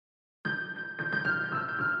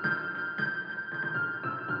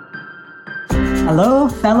Hello,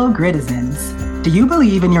 fellow Gritizens. Do you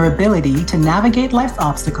believe in your ability to navigate life's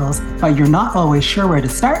obstacles, but you're not always sure where to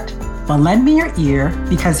start? Well, lend me your ear,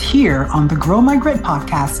 because here on the Grow My Grit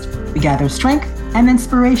podcast, we gather strength and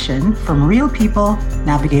inspiration from real people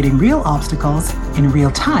navigating real obstacles in real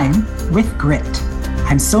time with grit.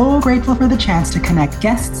 I'm so grateful for the chance to connect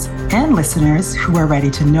guests and listeners who are ready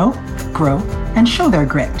to know, grow, and show their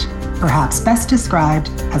grit, perhaps best described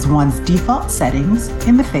as one's default settings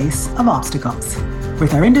in the face of obstacles.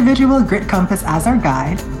 With our individual grit compass as our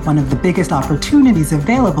guide, one of the biggest opportunities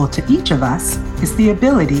available to each of us is the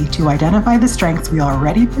ability to identify the strengths we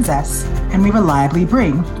already possess and we reliably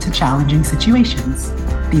bring to challenging situations.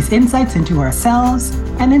 These insights into ourselves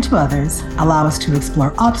and into others allow us to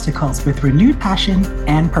explore obstacles with renewed passion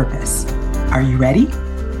and purpose. Are you ready?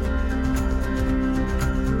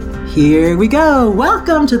 Here we go.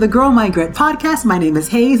 Welcome to the Grow My Grit podcast. My name is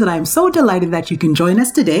Hayes, and I'm so delighted that you can join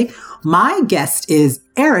us today. My guest is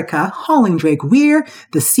Erica Hollingdrake-Weir,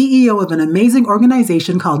 the CEO of an amazing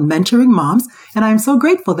organization called Mentoring Moms, and I'm so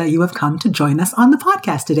grateful that you have come to join us on the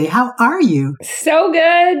podcast today. How are you? So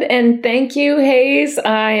good, and thank you, Hayes.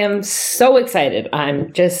 I am so excited.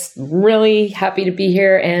 I'm just really happy to be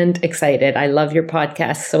here and excited. I love your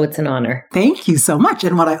podcast, so it's an honor. Thank you so much.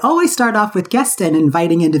 And what I always start off with guests and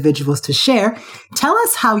inviting individuals to share, tell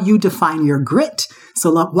us how you define your grit.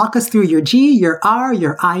 So walk us through your G, your R,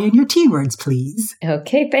 your I, and your T words, please.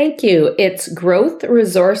 Okay, thank you. It's growth,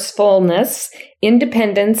 resourcefulness,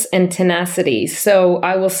 independence, and tenacity. So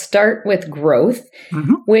I will start with growth,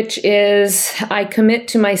 which is I commit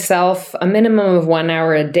to myself a minimum of 1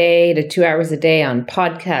 hour a day to 2 hours a day on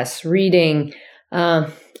podcasts, reading, I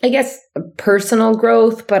guess personal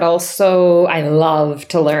growth, but also I love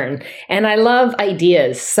to learn and I love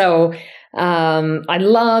ideas. So I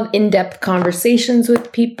love in-depth conversations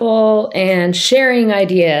with people and sharing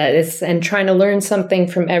ideas and trying to learn something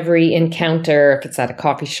from every encounter, if it's at a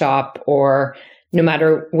coffee shop or no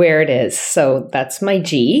matter where it is. So that's my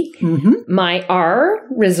G. My R,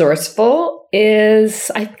 resourceful, is,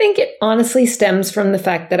 I think it honestly stems from the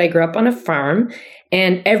fact that I grew up on a farm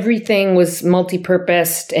and everything was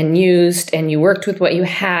multi-purposed and used, and you worked with what you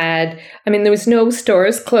had. I mean, there was no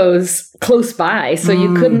stores close by, so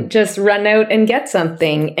you couldn't just run out and get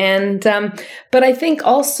something. And but I think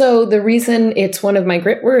also the reason it's one of my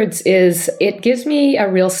grit words is it gives me a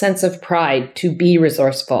real sense of pride to be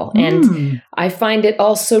resourceful. And I find it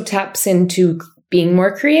also taps into being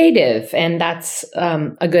more creative, and that's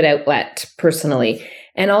a good outlet personally.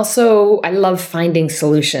 And also, I love finding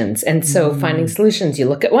solutions. And so finding solutions, you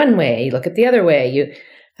look at one way, you look at the other way,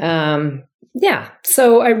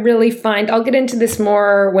 So I really find, I'll get into this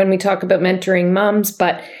more when we talk about mentoring moms,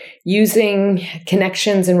 but using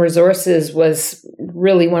connections and resources was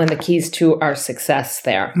really one of the keys to our success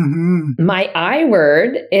there. My I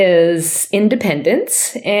word is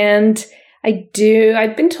independence. And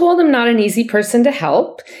I've been told I'm not an easy person to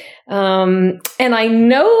help. And I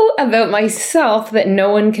know about myself that no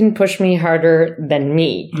one can push me harder than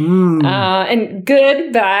me. And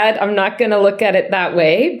good, bad, I'm not going to look at it that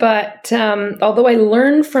way. But although I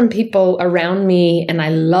learn from people around me and I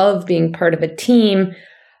love being part of a team,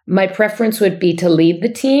 my preference would be to lead the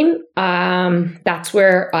team. That's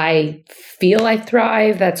where I feel I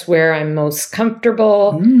thrive. That's where I'm most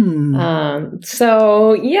comfortable.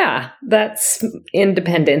 So yeah, that's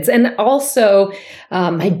independence. And also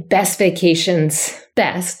my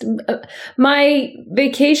my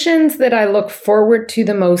vacations that I look forward to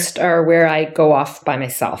the most are where I go off by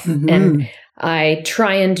myself. And I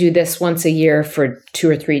try and do this once a year for 2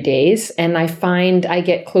 or 3 days, and I find I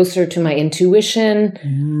get closer to my intuition.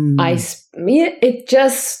 I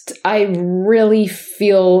really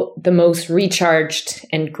feel the most recharged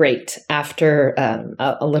and great after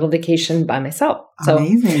a little vacation by myself.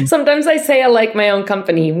 Amazing. So sometimes I say I like my own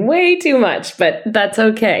company way too much, but that's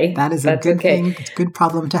okay. That's a good thing. It's a good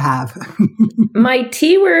problem to have. My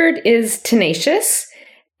T word is tenacious.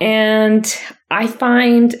 And I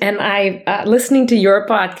find, listening to your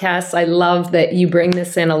podcast, I love that you bring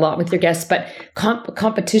this in a lot with your guests, but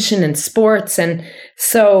competition in sports. And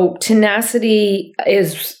so tenacity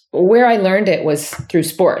is where I learned it was through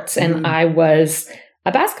sports. And I was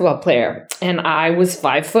a basketball player and I was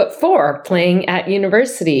 5'4" playing at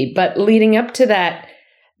university. But leading up to that,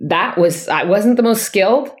 I wasn't the most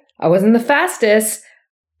skilled. I wasn't the fastest,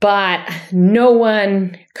 but no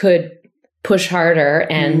one could push harder.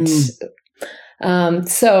 And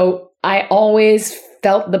so I always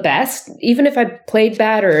felt the best, even if I played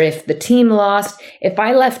bad or if the team lost, if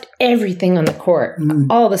I left everything on the court,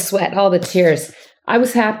 all the sweat, all the tears, I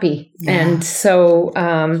was happy. Yeah. And so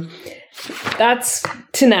that's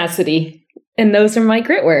tenacity. And those are my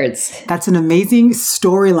grit words. That's an amazing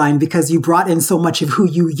storyline because you brought in so much of who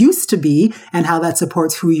you used to be and how that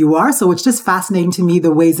supports who you are. So it's just fascinating to me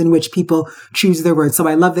the ways in which people choose their words. So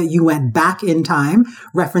I love that you went back in time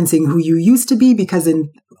referencing who you used to be, because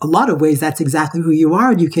in a lot of ways, that's exactly who you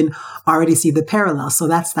are. And you can already see the parallel. So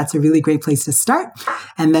that's a really great place to start.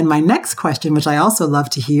 And then my next question, which I also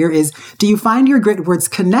love to hear, is, do you find your grit words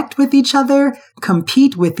connect with each other,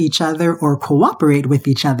 compete with each other, or cooperate with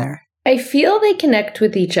each other? I feel they connect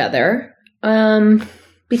with each other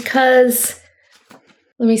because,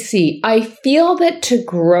 let me see, I feel that to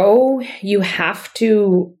grow, you have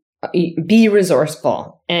to be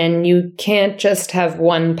resourceful and you can't just have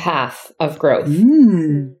one path of growth.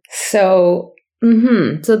 So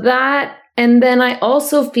that, and then I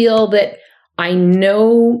also feel that I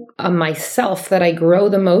know myself that I grow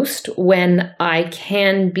the most when I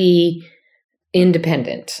can be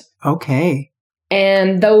independent. Okay.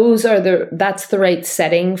 And that's the right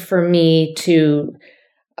setting for me to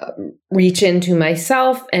reach into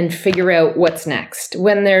myself and figure out what's next.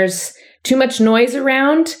 When there's too much noise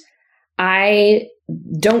around, I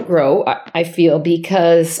don't grow, I feel,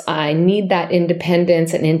 because I need that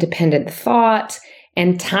independence and independent thought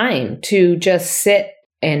and time to just sit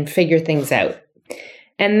and figure things out.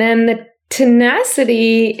 And then the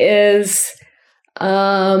tenacity is,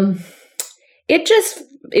 it just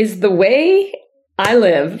is the way I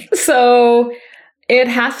live. So it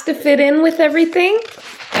has to fit in with everything.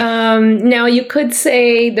 Now you could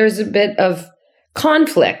say there's a bit of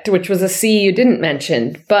conflict, which was a C you didn't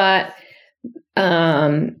mention, but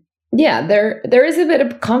there is a bit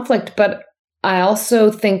of conflict, but I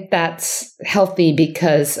also think that's healthy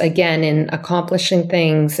because, again, in accomplishing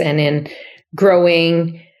things and in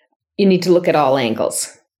growing, you need to look at all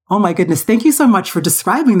angles. Oh my goodness. Thank you so much for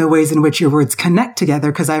describing the ways in which your words connect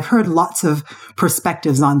together, because I've heard lots of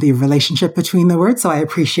perspectives on the relationship between the words. So I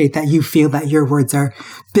appreciate that you feel that your words are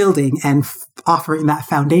building and offering that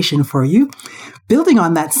foundation for you. Building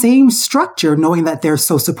on that same structure, knowing that they're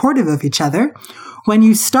so supportive of each other, when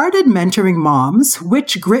you started mentoring moms,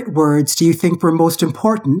 which grit words do you think were most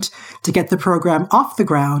important to get the program off the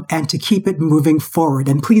ground and to keep it moving forward?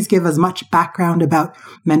 And please give as much background about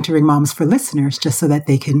mentoring moms for listeners, just so that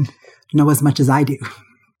they can know as much as I do.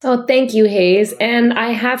 Oh, thank you, Hayes. And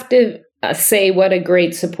I have to say what a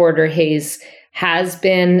great supporter Hayes has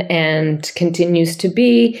been and continues to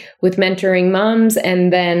be with mentoring moms,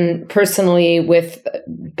 and then personally with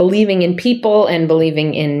believing in people and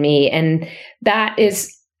believing in me. And that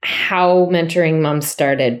is how mentoring moms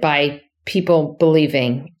started, by people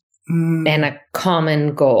believing and a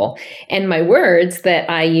common goal. And my words that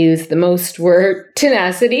I use the most were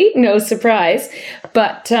tenacity, no surprise.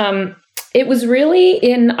 But it was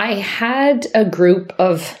really I had a group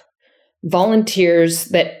of volunteers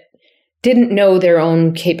that didn't know their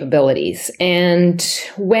own capabilities. And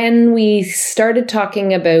when we started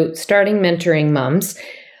talking about starting mentoring moms,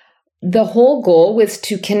 the whole goal was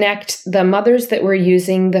to connect the mothers that were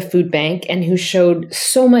using the food bank and who showed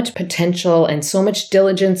so much potential and so much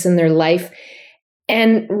diligence in their life.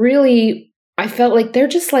 And really, I felt like they're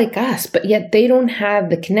just like us, but yet they don't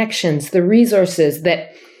have the connections, the resources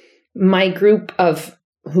that my group of,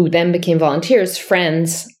 who then became volunteers,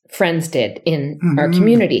 friends did in our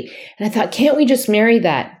community. And I thought, can't we just marry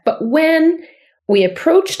that? But when we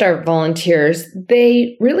approached our volunteers,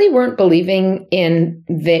 they really weren't believing in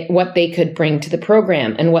what they could bring to the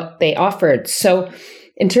program and what they offered. So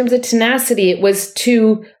in terms of tenacity, it was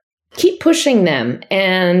to keep pushing them.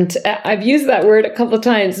 And I've used that word a couple of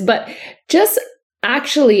times, but just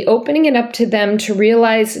actually opening it up to them to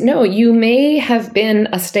realize, no, you may have been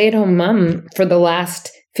a stay-at-home mom for the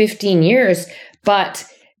last 15 years, but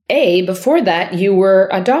before that, you were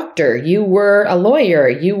a doctor, you were a lawyer,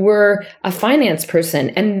 you were a finance person.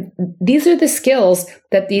 And these are the skills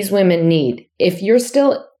that these women need. If you're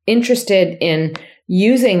still interested in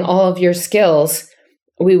using all of your skills,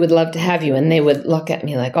 we would love to have you. And they would look at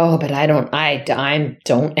me like, oh, but I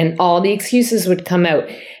don't. And all the excuses would come out.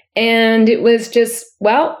 And it was just,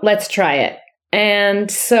 well, let's try it.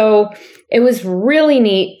 And so it was really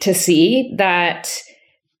neat to see that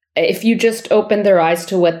if you just opened their eyes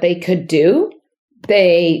to what they could do,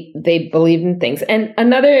 they believed in things. And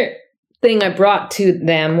another thing I brought to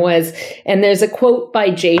them was, and there's a quote by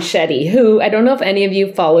Jay Shetty, who I don't know if any of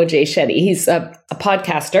you follow Jay Shetty. He's a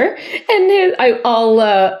podcaster, and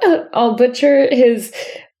I'll butcher his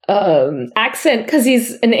accent because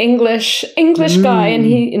he's an English guy, and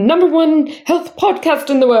he #1 health podcast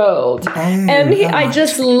in the world. I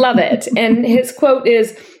just love it. And his quote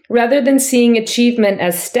is, rather than seeing achievement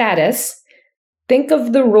as status, think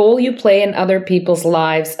of the role you play in other people's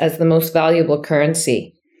lives as the most valuable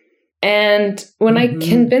currency. And when I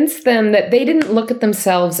convinced them that they didn't look at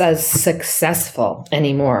themselves as successful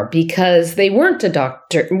anymore because they weren't a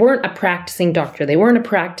doctor, weren't a practicing doctor, they weren't a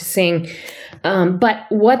practicing, but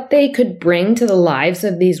what they could bring to the lives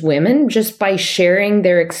of these women just by sharing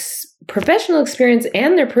their professional experience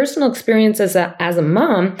and their personal experience as a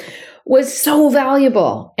mom was so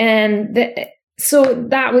valuable. And so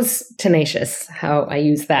that was tenacious, how I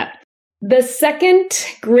use that. The second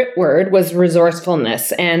grit word was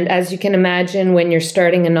resourcefulness. And as you can imagine, when you're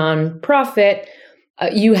starting a nonprofit,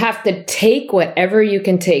 you have to take whatever you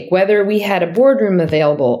can take, whether we had a boardroom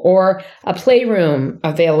available or a playroom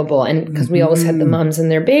available. And because we always had the moms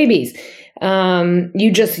and their babies,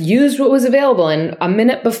 you just used what was available. And a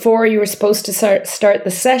minute before you were supposed to start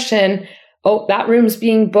the session, oh, that room's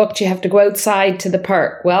being booked. You have to go outside to the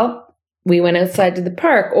park. Well, we went outside to the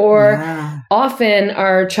park, or often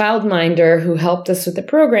our childminder who helped us with the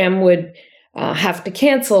program would have to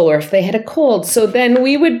cancel, or if they had a cold. So then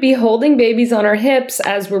we would be holding babies on our hips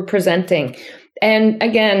as we're presenting. And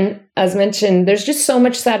again, as mentioned, there's just so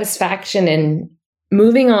much satisfaction in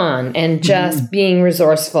moving on and just being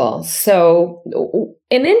resourceful. So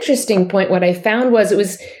an interesting point, what I found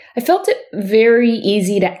was I felt it very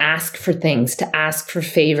easy to ask for things, to ask for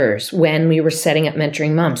favors when we were setting up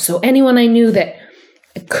Mentoring Moms. So anyone I knew that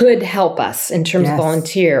could help us in terms of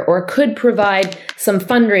volunteer or could provide some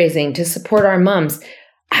fundraising to support our moms,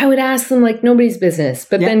 I would ask them like nobody's business.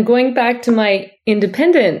 But then going back to my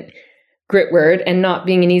independent grit word and not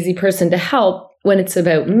being an easy person to help, when it's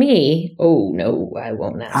about me, oh no, I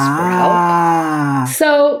won't ask for help.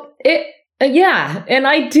 So and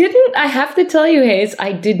I have to tell you, Hayes,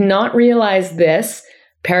 I did not realize this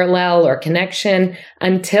parallel or connection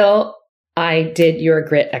until I did your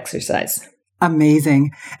grit exercise.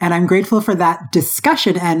 Amazing. And I'm grateful for that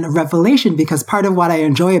discussion and revelation, because part of what I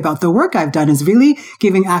enjoy about the work I've done is really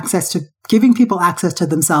giving people access to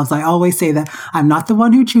themselves. I always say that I'm not the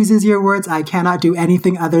one who chooses your words. I cannot do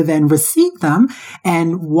anything other than receive them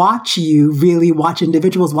and watch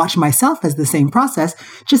individuals, watch myself as the same process,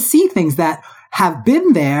 just see things that have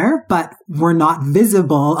been there, but were not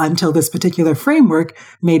visible until this particular framework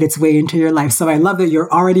made its way into your life. So I love that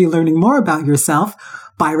you're already learning more about yourself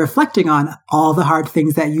by reflecting on all the hard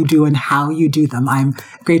things that you do and how you do them. I'm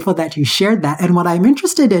grateful that you shared that. And what I'm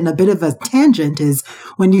interested in, a bit of a tangent, is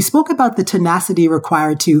when you spoke about the tenacity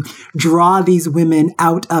required to draw these women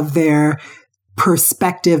out of their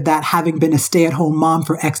perspective that having been a stay-at-home mom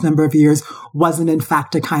for X number of years wasn't in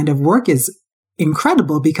fact a kind of work, is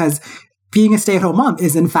incredible, because being a stay-at-home mom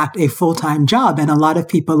is in fact a full-time job. And a lot of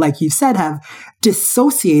people, like you said, have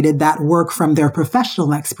dissociated that work from their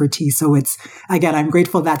professional expertise. So I'm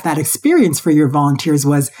grateful that that experience for your volunteers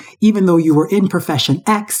was, even though you were in profession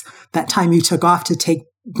X, that time you took off to take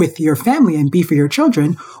with your family and be for your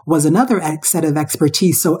children was another set of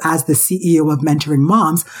expertise. So as the CEO of Mentoring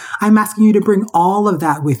Moms, I'm asking you to bring all of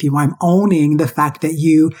that with you. I'm owning the fact that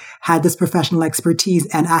you had this professional expertise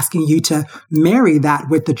and asking you to marry that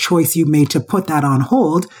with the choice you made to put that on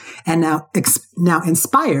hold and now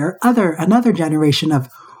inspire another generation of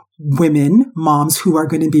women, moms who are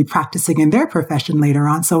going to be practicing in their profession later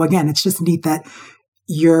on. So again, it's just neat that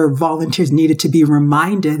your volunteers needed to be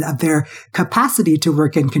reminded of their capacity to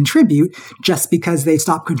work and contribute just because they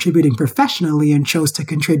stopped contributing professionally and chose to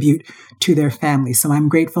contribute to their family. So I'm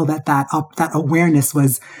grateful that that awareness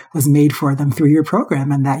was made for them through your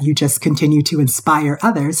program, and that you just continue to inspire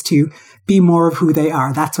others to be more of who they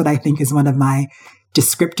are. That's what I think is one of my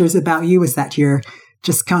descriptors about you, is that you're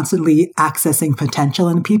just constantly accessing potential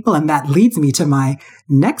in people. And that leads me to my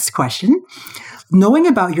next question. Knowing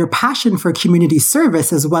about your passion for community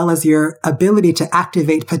service, as well as your ability to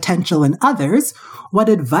activate potential in others, what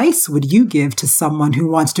advice would you give to someone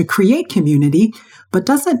who wants to create community but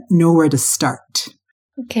doesn't know where to start?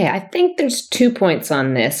 Okay, I think there's 2 points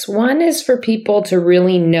on this. One is for people to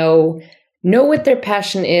really know what their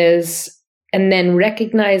passion is, and then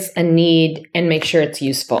recognize a need and make sure it's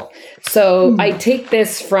useful. So I take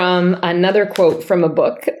this from another quote from a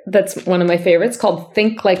book that's one of my favorites, called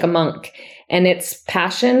Think Like a Monk. And it's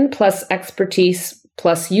passion plus expertise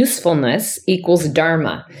plus usefulness equals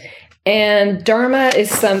Dharma. And Dharma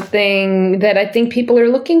is something that I think people are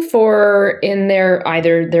looking for in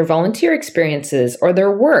either their volunteer experiences or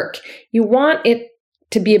their work. You want it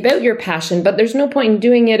to be about your passion, but there's no point in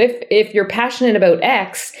doing it if you're passionate about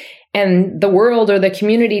X and the world or the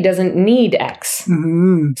community doesn't need X.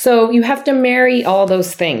 Mm-hmm. So you have to marry all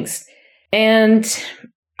those things. And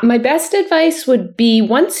my best advice would be,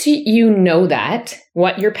 once you know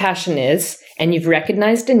what your passion is, and you've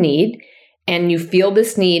recognized a need, and you feel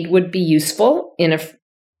this need would be useful in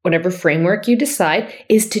whatever framework you decide,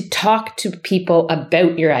 is to talk to people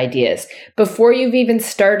about your ideas before you've even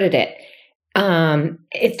started it.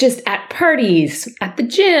 It's just at parties, at the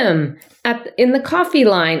gym, in the coffee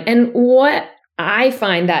line. And what I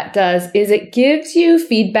find that does is it gives you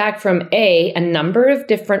feedback from a number of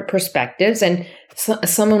different perspectives. And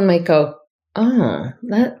someone might go, oh,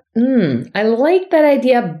 I like that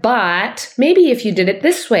idea, but maybe if you did it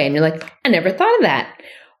this way, and you're like, I never thought of that.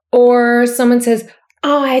 Or someone says,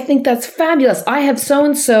 oh, I think that's fabulous. I have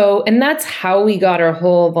so-and-so. And that's how we got our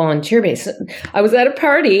whole volunteer base. I was at a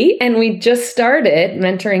party and we just started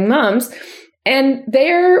mentoring moms. And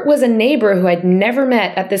there was a neighbor who I'd never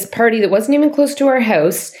met at this party that wasn't even close to our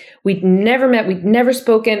house. We'd never met. We'd never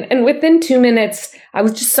spoken. And within 2 minutes, I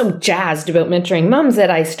was just so jazzed about mentoring moms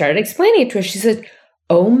that I started explaining it to her. She said,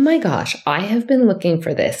 oh my gosh, I have been looking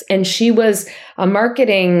for this. And she was a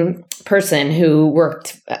marketing person who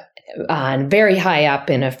worked very high up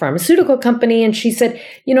in a pharmaceutical company. And she said,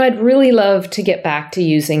 I'd really love to get back to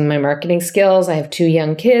using my marketing skills. I have 2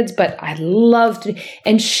 young kids, but I'd love to.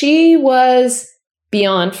 And she was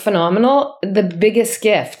beyond phenomenal, the biggest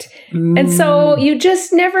gift. And so you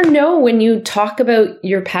just never know when you talk about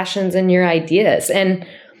your passions and your ideas, and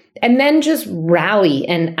then just rally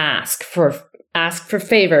and ask for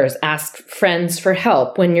favors, ask friends for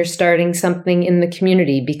help when you're starting something in the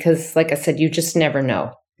community, because like I said, you just never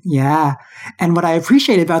know. Yeah. And what I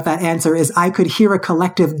appreciate about that answer is I could hear a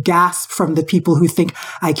collective gasp from the people who think,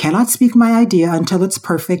 I cannot speak my idea until it's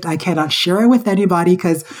perfect. I cannot share it with anybody,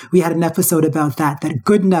 because we had an episode about that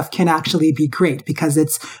good enough can actually be great, because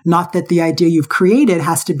it's not that the idea you've created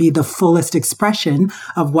has to be the fullest expression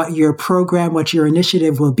of what your program, what your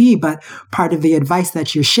initiative will be. But part of the advice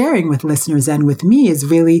that you're sharing with listeners and with me is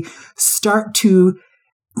really start to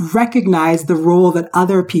recognize the role that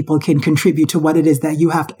other people can contribute to what it is that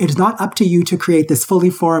you have. It's not up to you to create this fully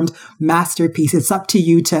formed masterpiece. It's up to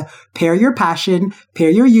you to pair your passion, pair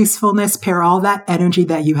your usefulness, pair all that energy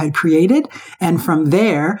that you had created. And from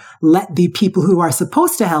there, let the people who are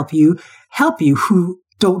supposed to help you, who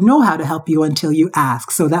don't know how to help you until you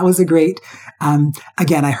ask. So that was a great,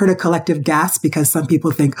 again, I heard a collective gasp, because some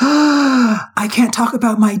people think, I can't talk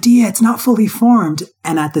about my idea. It's not fully formed.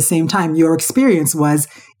 And at the same time, your experience was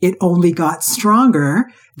it only got stronger,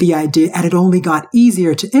 the idea, and it only got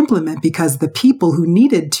easier to implement, because the people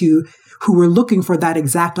who were looking for that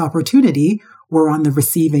exact opportunity were on the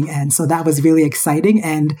receiving end. So that was really exciting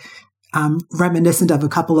and reminiscent of a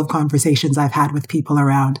couple of conversations I've had with people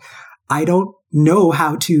around, I don't know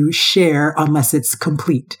how to share unless it's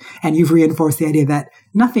complete. And you've reinforced the idea that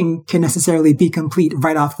nothing can necessarily be complete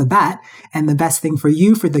right off the bat. And the best thing for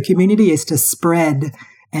you, for the community, is to spread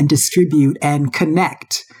and distribute and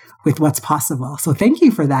connect with what's possible. So thank you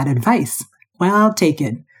for that advice. Well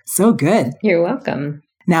taken. So good. You're welcome.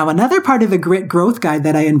 Now, another part of the Grit Growth Guide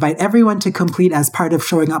that I invite everyone to complete as part of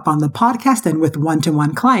showing up on the podcast and with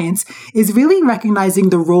one-to-one clients is really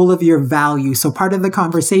recognizing the role of your values. So part of the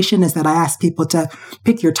conversation is that I ask people to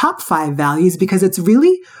pick your top 5 values, because it's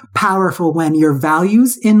really powerful when your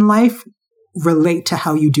values in life relate to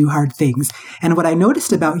how you do hard things. And what I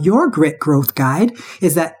noticed about your Grit Growth Guide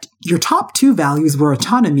is that your top 2 values were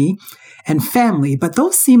autonomy and family, but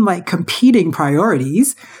those seem like competing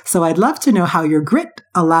priorities. So I'd love to know how your grit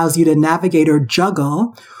allows you to navigate or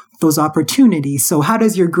juggle those opportunities. So how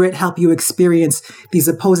does your grit help you experience these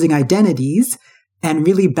opposing identities and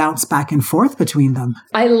really bounce back and forth between them?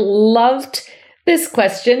 I loved this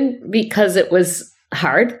question because it was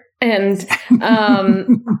hard and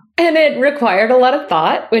and it required a lot of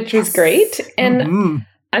thought, which was great. And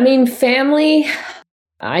I mean, family,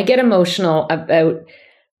 I get emotional about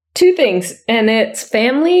 2 things, and it's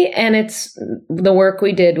family and it's the work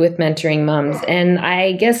we did with mentoring moms. And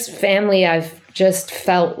I guess family, I've just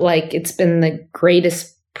felt like it's been the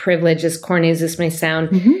greatest privilege, as corny as this may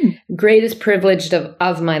sound, greatest privilege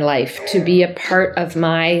of my life to be a part of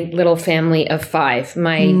my little family of 5,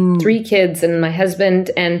 my 3 kids and my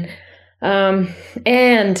husband. And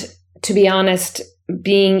to be honest,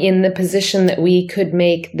 being in the position that we could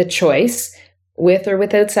make the choice with or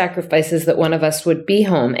without sacrifices that one of us would be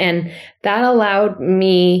home. And that allowed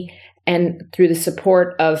me, and through the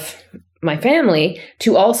support of my family,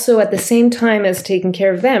 to also at the same time as taking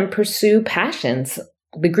care of them, pursue passions,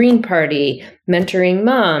 the Green Party, mentoring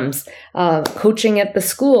moms, coaching at the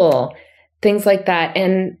school, things like that.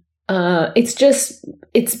 And it's just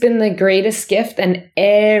it's been the greatest gift, and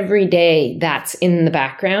every day that's in the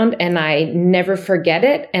background, and I never forget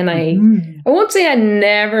it. And I won't say I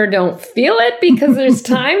never don't feel it, because there's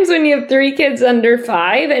times when you have 3 kids under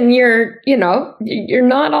 5 and you're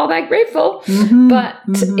not all that grateful, but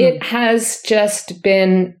it has just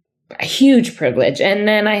been a huge privilege. And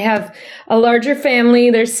then I have a larger family.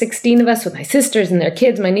 There's 16 of us with my sisters and their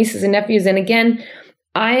kids, my nieces and nephews. And again,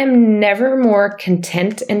 I am never more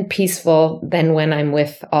content and peaceful than when I'm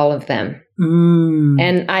with all of them.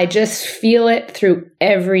 And I just feel it through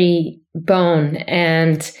every bone.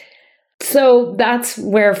 And so that's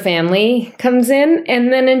where family comes in.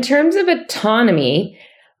 And then in terms of autonomy,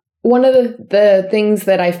 one of the things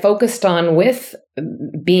that I focused on with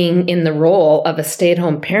being in the role of a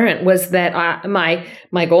stay-at-home parent was that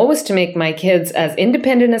my goal was to make my kids as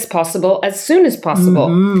independent as possible, as soon as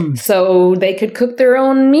possible, so they could cook their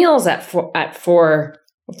own meals at 4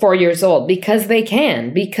 years old, because they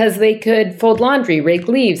could fold laundry, rake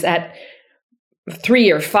leaves at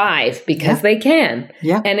 3 or 5, because they can.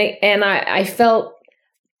 Yeah. And I felt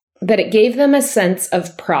that it gave them a sense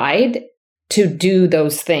of pride to do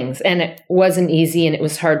those things. And it wasn't easy and it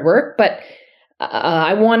was hard work, but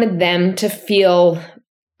I wanted them to feel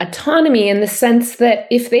autonomy in the sense that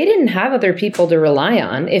if they didn't have other people to rely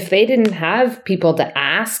on, if they didn't have people to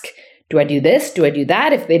ask, do I do this? Do I do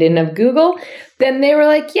that? If they didn't have Google, then they were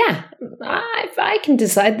like, yeah, I can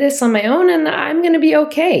decide this on my own, and I'm going to be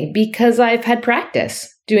okay because I've had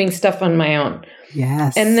practice doing stuff on my own.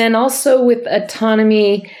 Yes. And then also with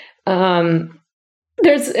autonomy,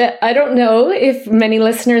 I don't know if many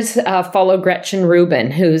listeners follow Gretchen Rubin,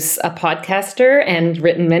 who's a podcaster and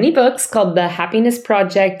written many books called The Happiness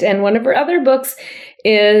Project. And one of her other books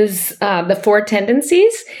is The Four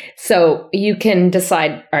Tendencies. So you can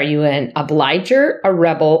decide, are you an obliger, a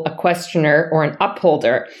rebel, a questioner, or an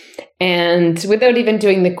upholder? And without even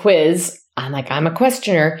doing the quiz, I'm a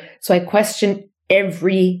questioner. So I question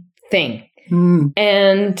everything.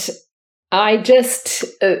 And I just...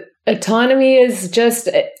 autonomy is just,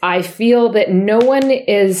 I feel that no one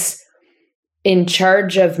is in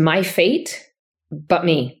charge of my fate but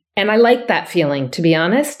me. And I like that feeling, to be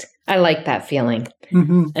honest. I like that feeling.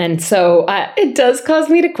 And so it does cause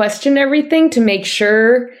me to question everything, to make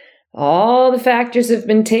sure all the factors have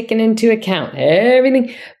been taken into account,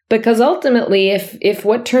 everything. Because ultimately, if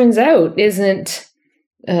what turns out isn't,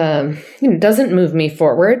 doesn't move me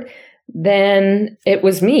forward, then it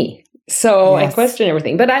was me. So yes. I question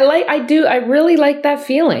everything, but I really like that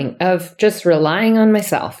feeling of just relying on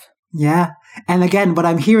myself. Yeah. And again, what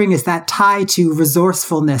I'm hearing is that tie to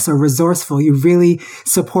resourcefulness or resourceful. You really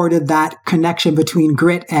supported that connection between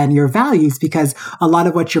grit and your values, because a lot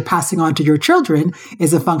of what you're passing on to your children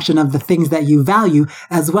is a function of the things that you value,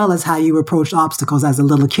 as well as how you approach obstacles. As a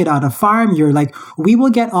little kid on a farm, you're like, we will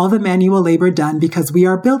get all the manual labor done because we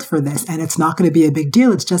are built for this. And it's not going to be a big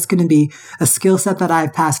deal. It's just going to be a skill set that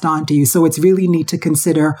I've passed on to you. So it's really neat to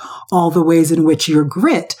consider all the ways in which your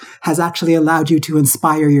grit has actually allowed you to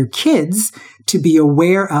inspire your kids to be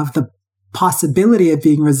aware of the possibility of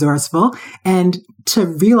being resourceful and to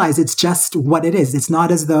realize it's just what it is. It's not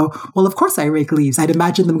as though, well, of course I rake leaves. I'd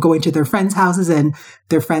imagine them going to their friends' houses and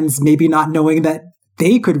their friends maybe not knowing that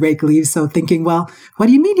they could rake leaves. So thinking, well, what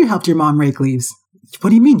do you mean you helped your mom rake leaves?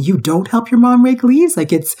 What do you mean you don't help your mom rake leaves?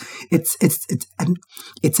 Like it's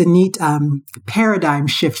a neat paradigm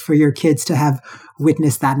shift for your kids to have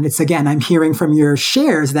witnessed that. And it's, again, I'm hearing from your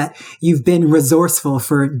shares that you've been resourceful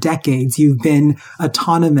for decades. You've been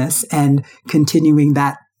autonomous and continuing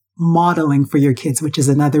that modeling for your kids, which is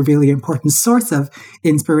another really important source of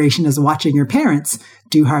inspiration, is watching your parents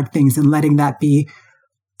do hard things and letting that be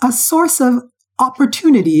a source of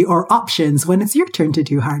opportunity or options when it's your turn to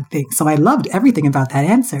do hard things. So I loved everything about that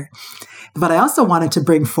answer. But I also wanted to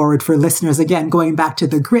bring forward for listeners, again, going back to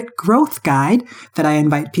the Grit Growth Guide that I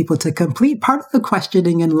invite people to complete. Part of the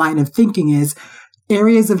questioning and line of thinking is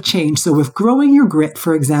areas of change. So if growing your grit,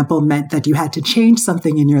 for example, meant that you had to change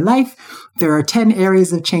something in your life, there are 10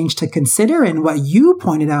 areas of change to consider. And what you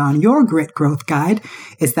pointed out on your Grit Growth Guide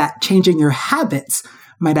is that changing your habits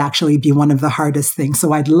might actually be one of the hardest things.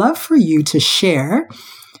 So I'd love for you to share,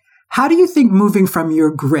 how do you think moving from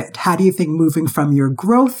your grit, how do you think moving from your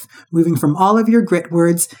growth, moving from all of your grit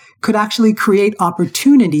words could actually create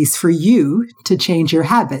opportunities for you to change your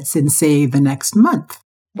habits in, say, the next month?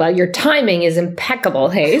 Well, your timing is impeccable,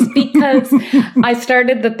 Hayes, because I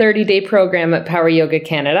started the 30-day program at Power Yoga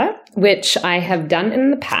Canada, which I have done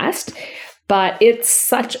in the past, but it's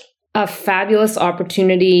such a fabulous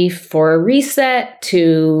opportunity for a reset,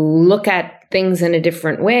 to look at things in a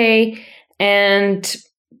different way. And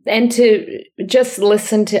and to just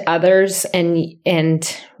listen to others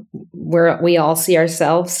and where we all see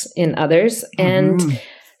ourselves in others. And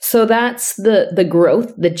so that's the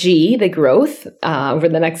growth, the G, the growth over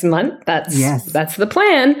the next month. That's the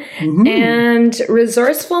plan. And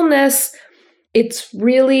resourcefulness, it's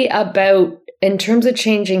really about, in terms of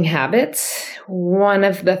changing habits, one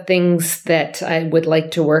of the things that I would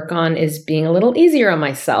like to work on is being a little easier on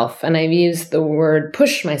myself. And I've used the word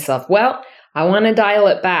push myself. Well, I want to dial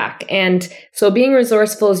it back. And so being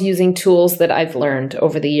resourceful is using tools that I've learned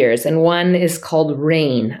over the years. And one is called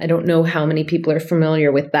RAIN. I don't know how many people are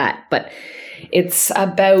familiar with that, but it's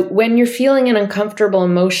about when you're feeling an uncomfortable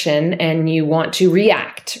emotion and you want to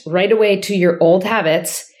react right away to your old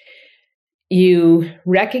habits. You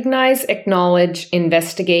recognize, acknowledge,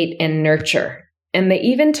 investigate, and nurture. And they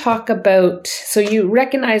even talk about, so you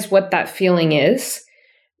recognize what that feeling is.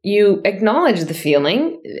 You acknowledge the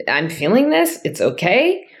feeling. I'm feeling this. It's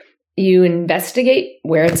okay. You investigate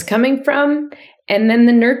where it's coming from. And then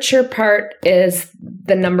the nurture part is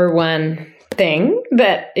the number one thing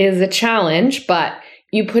that is a challenge, but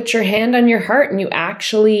you put your hand on your heart and you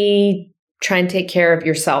actually try and take care of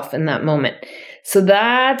yourself in that moment. So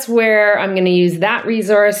that's where I'm going to use that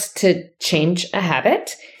resource to change a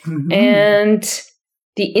habit. And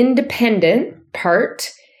the independent part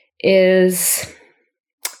is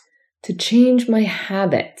to change my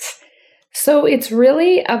habits. So it's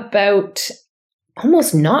really about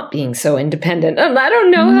almost not being so independent. And I don't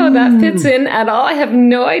know how that fits in at all. I have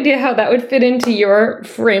no idea how that would fit into your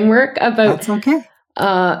framework about... That's okay.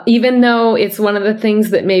 Even though it's one of the things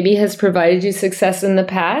that maybe has provided you success in the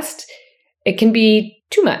past, it can be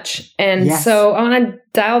too much. And so I want to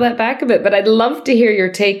dial that back a bit, but I'd love to hear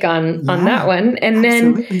your take on that one. And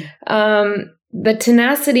absolutely. then the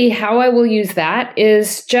tenacity, how I will use that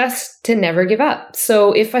is just to never give up.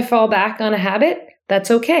 So if I fall back on a habit, that's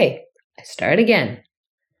okay. I start again,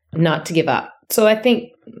 not to give up. So I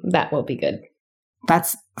think that will be good.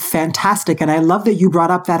 That's fantastic. And I love that you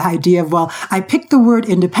brought up that idea of, well, I picked the word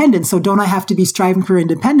independence, so don't I have to be striving for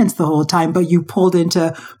independence the whole time? But you pulled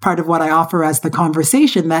into part of what I offer as the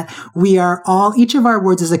conversation, that we are all, each of our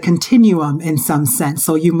words is a continuum in some sense.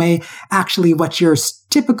 So you may actually, what your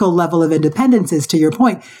typical level of independence is, to your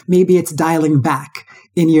point, maybe it's dialing back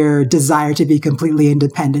in your desire to be completely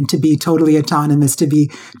independent, to be totally autonomous, to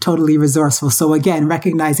be totally resourceful. So again,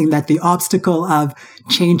 recognizing that the obstacle of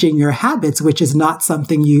changing your habits, which is not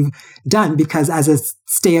something you've done, because as a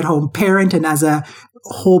stay-at-home parent and as a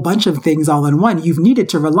whole bunch of things all in one, you've needed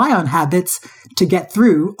to rely on habits to get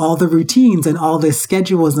through all the routines and all the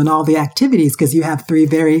schedules and all the activities, because you have 3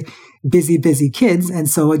 very busy kids. And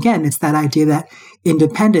so again, it's that idea that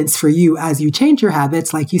independence for you as you change your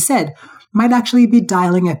habits, like you said, might actually be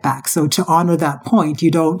dialing it back. So to honor that point, you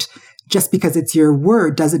don't, just because it's your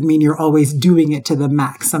word doesn't mean you're always doing it to the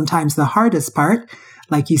max. Sometimes the hardest part,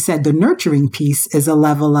 like you said, the nurturing piece is a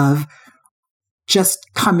level of just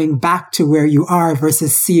coming back to where you are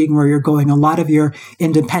versus seeing where you're going. A lot of your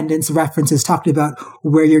independence references talked about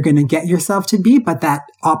where you're going to get yourself to be, but that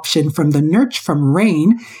option from the nurture, from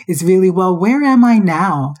RAIN, is really, well, where am I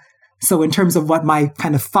now? So in terms of what my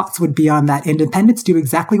kind of thoughts would be on that, independence, do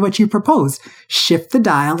exactly what you proposed. Shift the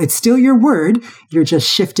dial. It's still your word. You're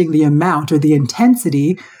just shifting the amount or the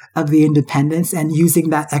intensity of the independence and using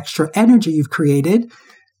that extra energy you've created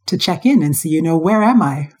to check in and see, where am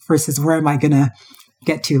I versus where am I going to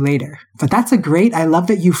get to later. But that's I love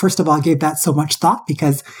that you, first of all, gave that so much thought,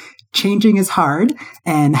 because changing is hard,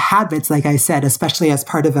 and habits, like I said, especially as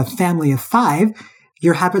part of a family of 5,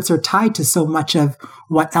 your habits are tied to so much of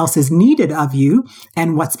what else is needed of you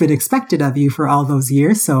and what's been expected of you for all those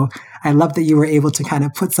years. So I love that you were able to kind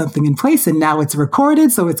of put something in place, and now it's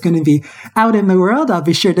recorded. So it's going to be out in the world. I'll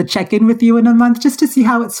be sure to check in with you in a month just to see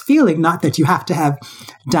how it's feeling. Not that you have to have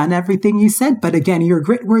done everything you said, but again, your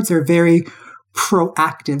grit words are very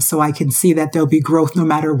proactive. So I can see that there'll be growth no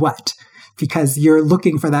matter what, because you're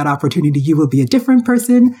looking for that opportunity. You will be a different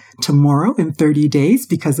person tomorrow in 30 days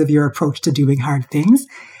because of your approach to doing hard things.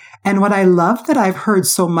 And what I love that I've heard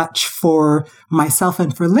so much for myself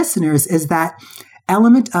and for listeners is that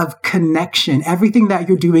element of connection. Everything that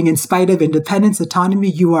you're doing, in spite of independence, autonomy,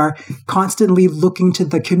 you are constantly looking to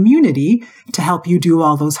the community to help you do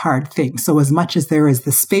all those hard things. So as much as there is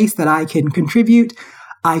the space that I can contribute,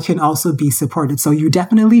 I can also be supported. So you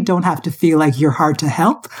definitely don't have to feel like you're hard to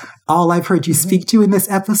help. All I've heard you speak to in this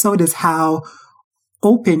episode is how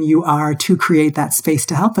open you are to create that space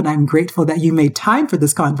to help. And I'm grateful that you made time for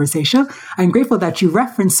this conversation. I'm grateful that you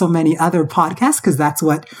referenced so many other podcasts, because that's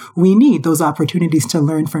what we need, those opportunities to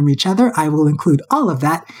learn from each other. I will include all of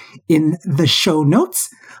that in the show notes.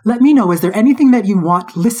 let me know, is there anything that you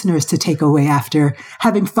want listeners to take away after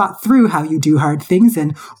having thought through how you do hard things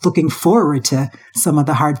and looking forward to some of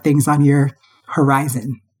the hard things on your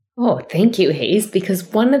horizon? Oh, thank you, Hayes,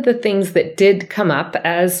 because one of the things that did come up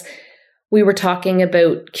as we were talking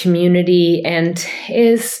about community and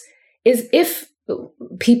is if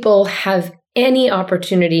people have any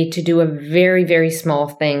opportunity to do a very, very small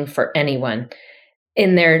thing for anyone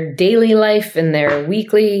in their daily life, in their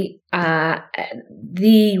weekly,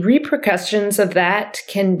 the repercussions of that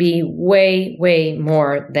can be way, way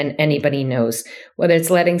more than anybody knows, whether it's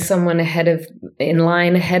letting someone in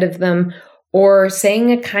line ahead of them or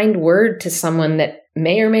saying a kind word to someone that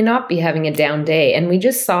may or may not be having a down day. And we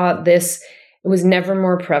just saw this, it was never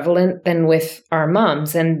more prevalent than with our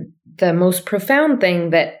moms. And the most profound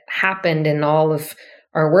thing that happened in all of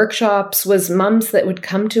our workshops was moms that would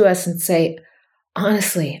come to us and say,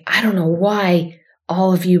 honestly, I don't know why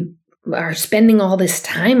all of you are spending all this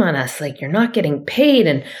time on us. Like, you're not getting paid.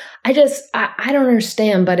 And I don't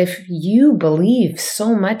understand. But if you believe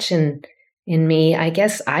so much in me, I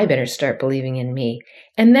guess I better start believing in me.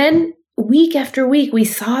 And then week after week, we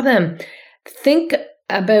saw them think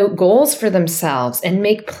about goals for themselves and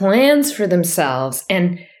make plans for themselves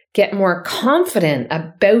and get more confident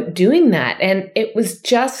about doing that. And it was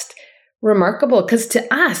just remarkable because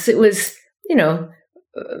to us, it was,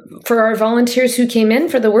 for our volunteers who came in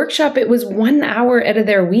for the workshop, it was 1 hour out of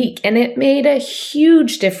their week and it made a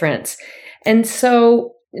huge difference. And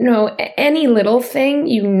so, any little thing,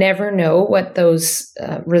 you never know what those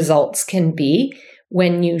results can be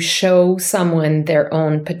when you show someone their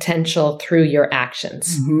own potential through your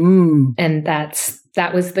actions. Mm-hmm. And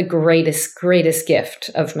that was the greatest gift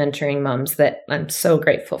of mentoring moms that I'm so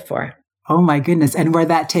grateful for. Oh my goodness. And where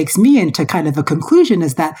that takes me into kind of a conclusion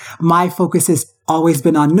is that my focus has always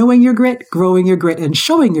been on knowing your grit, growing your grit, and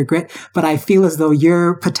showing your grit. But I feel as though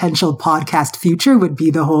your potential podcast future would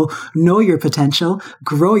be the whole know your potential,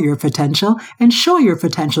 grow your potential, and show your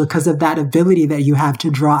potential because of that ability that you have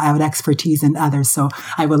to draw out expertise in others. So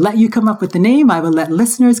I will let you come up with the name. I will let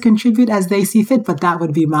listeners contribute as they see fit. But that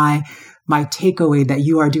would be my takeaway, that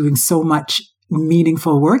you are doing so much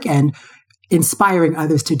meaningful work and inspiring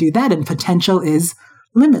others to do that. And potential is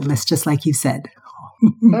limitless, just like you said.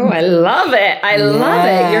 Oh, I love it. I love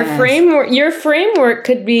it. Your framework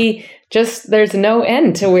could be just, there's no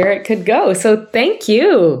end to where it could go. So thank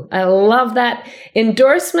you. I love that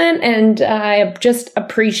endorsement. And I just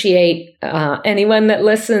appreciate anyone that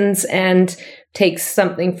listens and takes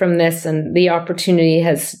something from this, and the opportunity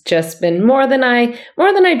has just been more than I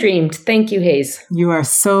dreamed. Thank you, Hayes. You are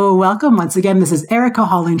so welcome. Once again, this is Erica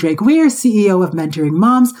Hollingdrake-Weir, CEO of Mentoring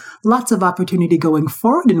Moms. Lots of opportunity going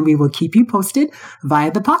forward, and we will keep you posted via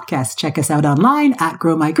the podcast. Check us out online at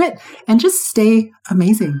Grow My Grit, and just stay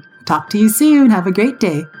amazing. Talk to you soon. Have a great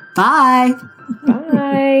day. Bye.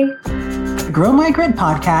 Bye. The Grow My Grit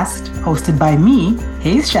podcast, hosted by me,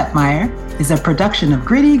 Hayes Shepmeyer, is a production of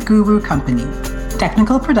Gritty Guru Company.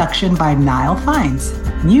 Technical production by Niall Fines.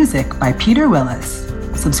 Music by Peter Willis.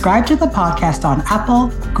 Subscribe to the podcast on Apple,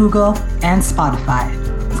 Google, and Spotify.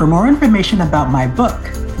 For more information about my book,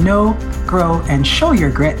 Know, Grow, and Show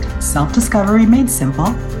Your Grit, Self-Discovery Made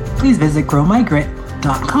Simple, please visit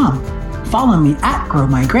growmygrit.com. Follow me at Grow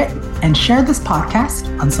My Grit and share this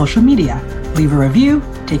podcast on social media. Leave a review,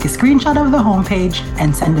 take a screenshot of the homepage,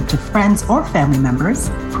 and send it to friends or family members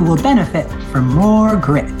who will benefit from more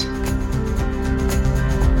grit.